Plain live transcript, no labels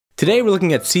Today we're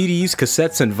looking at CDs,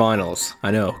 cassettes, and vinyls. I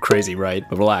know, crazy, right?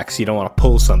 But relax, you don't want to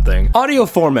pull something. Audio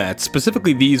formats,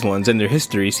 specifically these ones and their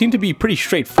history, seem to be pretty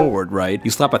straightforward, right?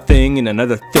 You slap a thing and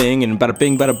another thing and bada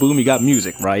bing bada boom, you got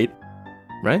music, right?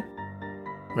 Right?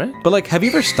 But like, have you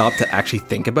ever stopped to actually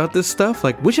think about this stuff?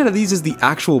 Like, which out of these is the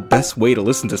actual best way to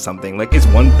listen to something? Like, is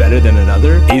one better than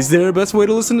another? Is there a best way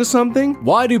to listen to something?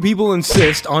 Why do people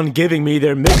insist on giving me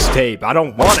their mixtape? I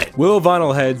don't want it. Will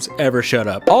vinyl heads ever shut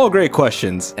up? All great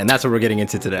questions, and that's what we're getting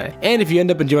into today. And if you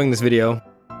end up enjoying this video,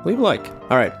 leave a like.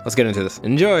 All right, let's get into this.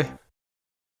 Enjoy.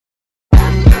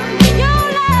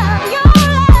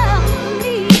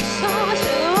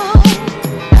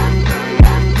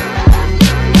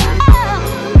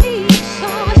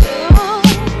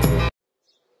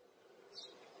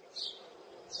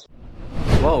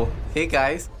 Whoa, hey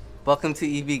guys, welcome to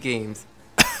EV Games.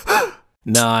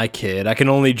 Nah, I kid. I can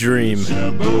only dream.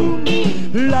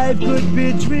 Life could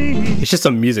be dream. It's just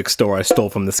a music store I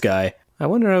stole from this guy. I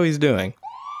wonder how he's doing.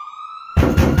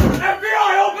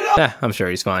 I'm sure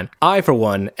he's fine. I, for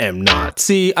one, am not.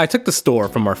 See, I took the store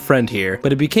from our friend here,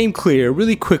 but it became clear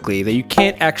really quickly that you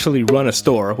can't actually run a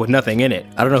store with nothing in it.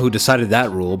 I don't know who decided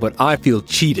that rule, but I feel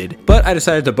cheated. But I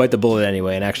decided to bite the bullet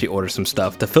anyway and actually order some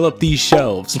stuff to fill up these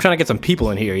shelves. I'm trying to get some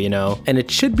people in here, you know, and it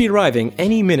should be arriving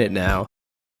any minute now.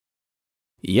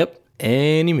 Yep,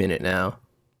 any minute now.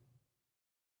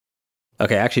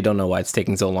 Okay, I actually don't know why it's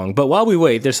taking so long, but while we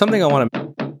wait, there's something I want to...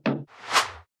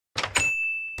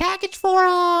 Package for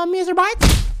Mr.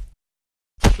 Bites?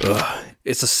 Ugh,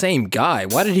 it's the same guy.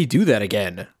 Why did he do that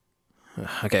again?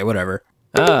 Okay, whatever.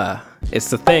 Ah,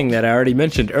 it's the thing that I already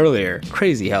mentioned earlier.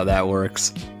 Crazy how that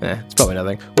works. It's probably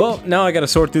nothing. Well, now I gotta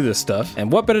sort through this stuff.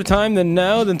 And what better time than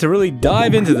now than to really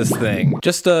dive into this thing?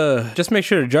 Just make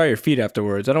sure to dry your feet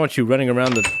afterwards. I don't want you running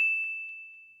around the...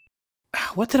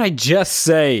 What did I just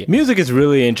say? Music is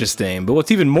really interesting, but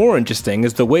what's even more interesting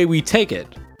is the way we take it.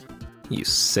 You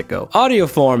sicko. Audio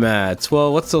formats.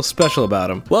 Well, what's so special about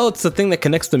them? Well, it's the thing that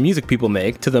connects the music people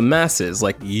make to the masses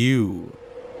like you.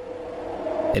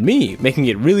 And me, making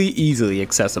it really easily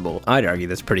accessible. I'd argue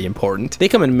that's pretty important. They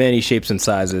come in many shapes and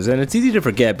sizes, and it's easy to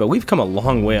forget, but we've come a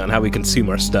long way on how we consume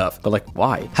our stuff. But like,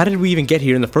 why? How did we even get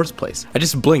here in the first place? I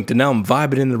just blinked and now I'm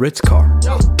vibing in the Ritz car. I'm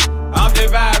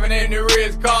just vibing in the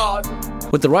Ritz car.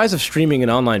 With the rise of streaming and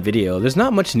online video, there's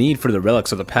not much need for the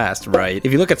relics of the past, right?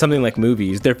 If you look at something like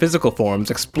movies, their physical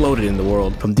forms exploded in the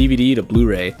world, from DVD to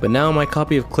Blu-ray, but now my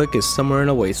copy of Click is somewhere in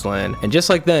a wasteland. And just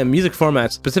like them, music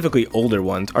formats, specifically older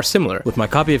ones, are similar, with my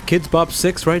copy of Kids Bop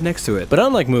 6 right next to it. But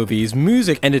unlike movies,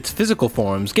 music and its physical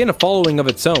forms gained a following of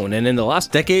its own, and in the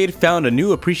last decade, found a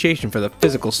new appreciation for the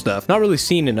physical stuff, not really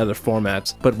seen in other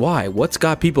formats. But why? What's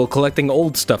got people collecting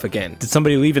old stuff again? Did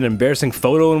somebody leave an embarrassing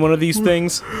photo in one of these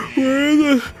things?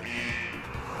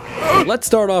 Let's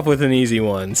start off with an easy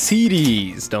one.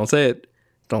 CDs. Don't say it.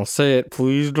 Don't say it.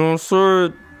 Please don't say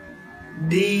it.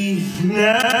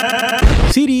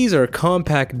 CDs are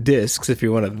compact discs, if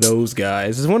you're one of those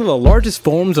guys. It's one of the largest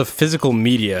forms of physical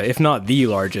media, if not the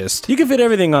largest. You can fit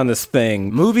everything on this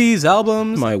thing. Movies,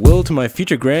 albums, my will to my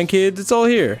future grandkids, it's all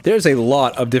here. There's a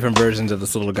lot of different versions of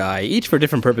this little guy, each for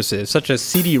different purposes, such as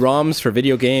CD-ROMs for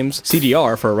video games,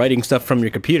 CDR for writing stuff from your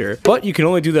computer. But you can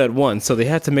only do that once, so they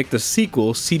had to make the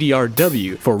sequel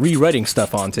CDRW for rewriting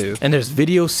stuff onto. And there's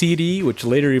Video CD, which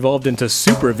later evolved into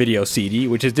Super Video CD,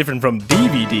 which is different from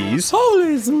DVDs.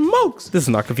 Holy smokes! This is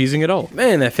not confusing at all.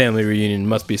 Man, that family reunion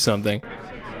must be something.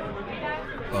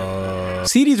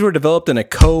 CDs were developed in a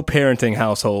co-parenting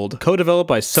household, co-developed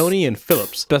by Sony and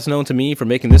Philips, best known to me for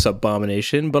making this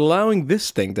abomination, but allowing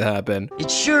this thing to happen.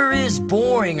 It sure is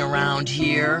boring around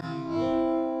here.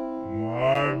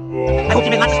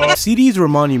 CDs were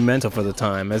monumental for the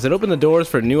time, as it opened the doors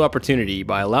for new opportunity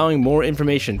by allowing more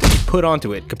information to be put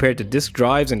onto it compared to disk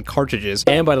drives and cartridges,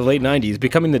 and by the late 90s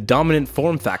becoming the dominant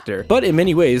form factor. But in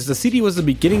many ways, the CD was the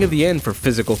beginning of the end for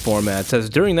physical formats, as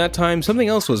during that time something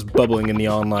else was bubbling in the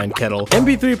online kettle.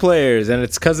 MP3 players and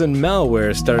its cousin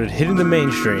malware started hitting the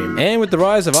mainstream, and with the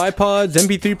rise of iPods,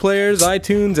 MP3 players,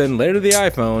 iTunes, and later the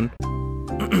iPhone,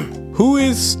 who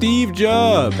is Steve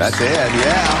Jobs? That's it,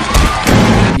 yeah.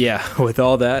 Yeah, with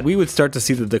all that, we would start to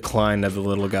see the decline of the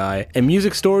little guy, and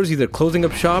music stores either closing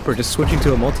up shop or just switching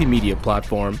to a multimedia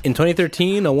platform. In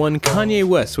 2013, one Kanye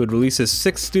West would release his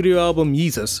 6th studio album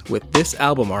Yeezus with this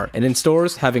album art, and in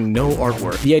stores having no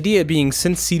artwork. The idea being,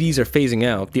 since CDs are phasing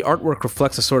out, the artwork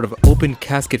reflects a sort of open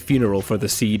casket funeral for the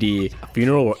CD. A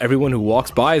funeral where everyone who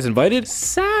walks by is invited?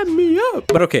 Sign me up!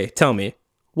 But okay, tell me,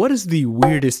 What is the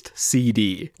weirdest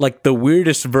CD? Like the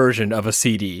weirdest version of a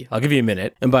CD. I'll give you a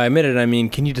minute. And by a minute, I mean,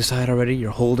 can you decide already?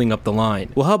 You're holding up the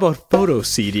line. Well, how about Photo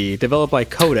CD, developed by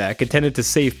Kodak, intended to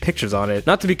save pictures on it,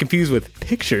 not to be confused with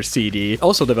Picture CD,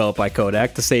 also developed by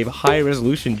Kodak to save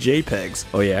high-resolution JPEGs.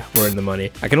 Oh yeah, we're in the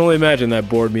money. I can only imagine that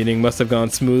board meeting must have gone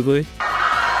smoothly.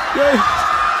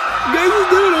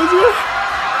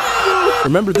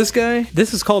 Remember this guy?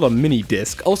 This is called a mini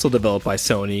disc, also developed by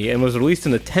Sony, and was released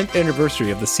in the 10th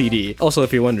anniversary of the CD. Also,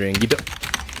 if you're wondering, you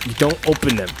don't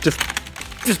open them. Just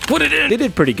put it in. They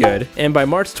did pretty good, and by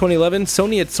March 2011,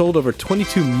 Sony had sold over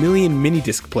 22 million mini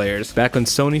disc players, back when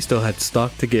Sony still had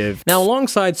stock to give. Now,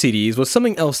 alongside CDs was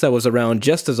something else that was around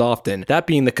just as often, that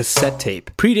being the cassette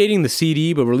tape. Predating the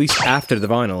CD, but released after the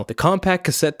vinyl, the compact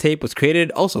cassette tape was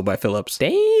created also by Philips.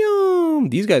 Damn,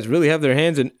 these guys really have their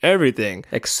hands in everything,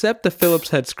 except the Philips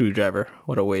head screwdriver.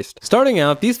 What a waste. Starting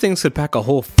out, these things could pack a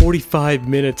whole 45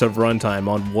 minutes of runtime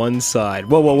on one side.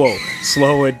 Whoa, whoa, whoa.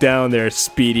 Slow it down there,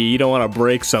 Speedy. You don't want to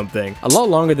break something. A lot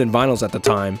longer than vinyls at the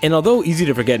time, and although easy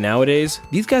to forget nowadays,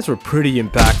 these guys were pretty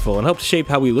impactful and helped shape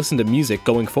how we listen to music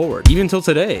going forward, even till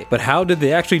today. But how did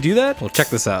they actually do that? Well, check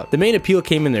this out. The main appeal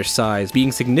came in their size,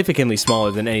 being significantly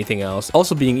smaller than anything else,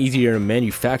 also being easier to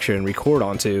manufacture and record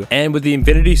onto. And with the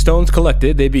Infinity Stones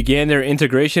collected, they began their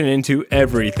integration into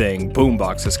everything.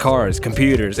 Boomboxes, cars,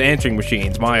 computers, answering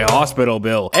machines, my hospital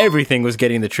bill. Everything was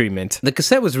getting the treatment. The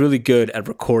cassette was really good at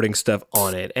recording stuff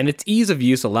on it, and its ease of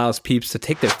use allows peeps to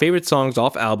take their favorite songs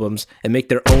off albums and make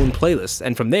their own playlists,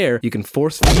 and from there, you can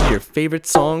force feed your favorite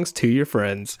songs to your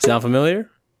friends. Sound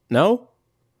familiar? No?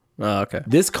 Oh, okay.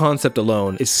 This concept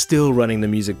alone is still running the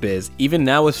music biz, even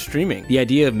now with streaming. The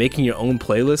idea of making your own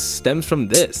playlists stems from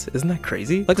this. Isn't that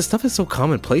crazy? Like, the stuff is so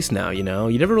commonplace now, you know?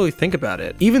 You never really think about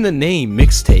it. Even the name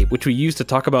mixtape, which we use to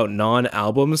talk about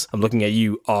non-albums. I'm looking at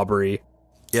you, Aubrey.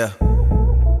 Yeah.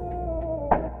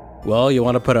 Well, you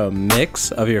want to put a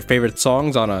mix of your favorite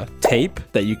songs on a tape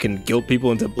that you can guilt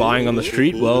people into buying on the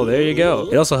street? Well, there you go.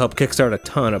 It also helped kickstart a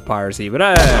ton of piracy, but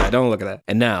don't look at that.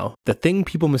 And now, the thing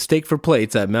people mistake for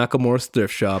plates at Macklemore's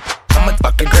thrift shop. I'ma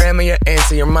fuck your grandma, your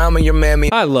auntie, your mama, your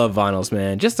mammy. I love vinyls,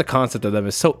 man. Just the concept of them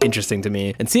is so interesting to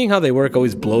me, and seeing how they work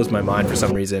always blows my mind for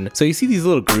some reason. So you see these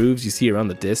little grooves you see around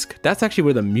the disc? That's actually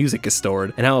where the music is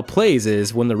stored, and how it plays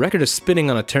is when the record is spinning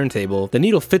on a turntable, the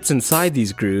needle fits inside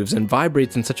these grooves and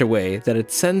vibrates in such a way that it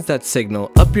sends that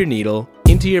signal up your needle,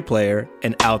 into your player,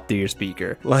 and out through your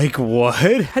speaker. Like, what?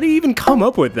 How do you even come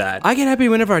up with that? I get happy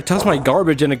whenever I toss my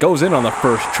garbage and it goes in on the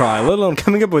first try, let alone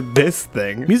coming up with this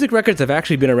thing. Music records have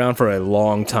actually been around for a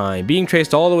long time, being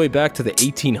traced all the way back to the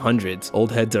 1800s.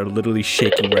 Old heads are literally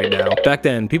shaking right now. Back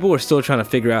then, people were still trying to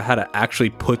figure out how to actually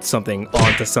put something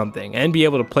onto something and be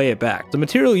able to play it back. The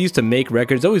material used to make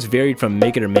records always varied from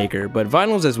maker to maker, but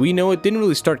vinyls as we know it didn't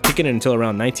really start kicking in until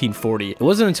around 1940. It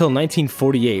wasn't until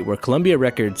 1948 where Columbia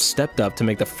Records stepped up to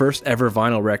make the first ever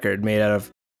vinyl record made out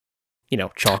of, you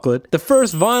know, chocolate. The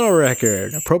first vinyl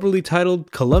record, appropriately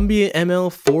titled Columbia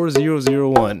ML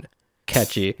 4001.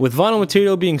 Catchy. With vinyl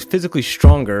material being physically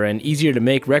stronger and easier to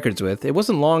make records with, it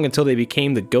wasn't long until they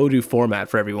became the go-to format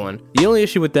for everyone. The only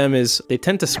issue with them is they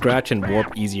tend to scratch and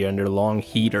warp easier under long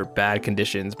heat or bad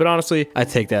conditions, but honestly, I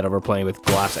take that over playing with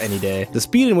glass any day. The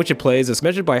speed in which it plays is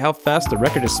measured by how fast the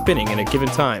record is spinning in a given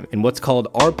time, in what's called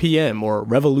RPM, or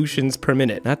revolutions per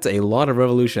minute. That's a lot of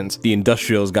revolutions. The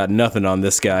industrials got nothing on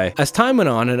this guy. As time went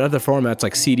on and other formats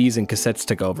like CDs and cassettes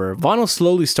took over, vinyl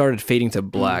slowly started fading to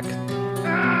black.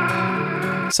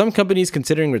 Some companies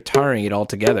considering retiring it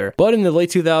altogether, but in the late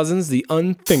 2000s, the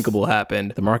unthinkable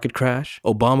happened. The market crash?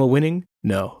 Obama winning?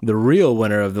 No, the real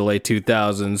winner of the late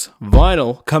 2000s,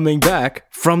 vinyl coming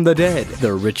back from the dead.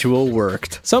 The ritual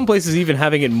worked. Some places even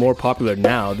having it more popular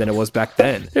now than it was back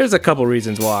then. There's a couple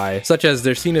reasons why, such as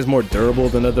they're seen as more durable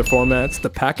than other formats,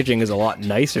 the packaging is a lot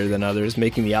nicer than others,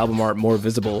 making the album art more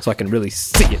visible so I can really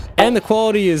see it. And the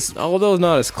quality is, although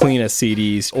not as clean as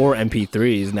CDs or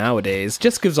MP3s nowadays,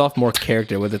 just gives off more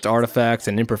character with its artifacts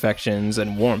and imperfections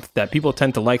and warmth that people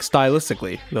tend to like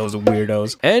stylistically, those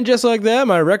weirdos. And just like that,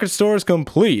 my record store is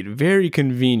complete. Very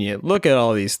convenient. Look at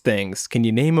all these things. Can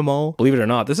you name them all? Believe it or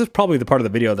not, this is probably the part of the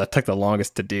video that took the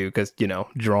longest to do because, you know,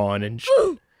 drawing and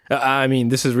I mean,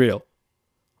 this is real.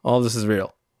 All this is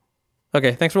real.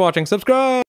 Okay, thanks for watching. Subscribe!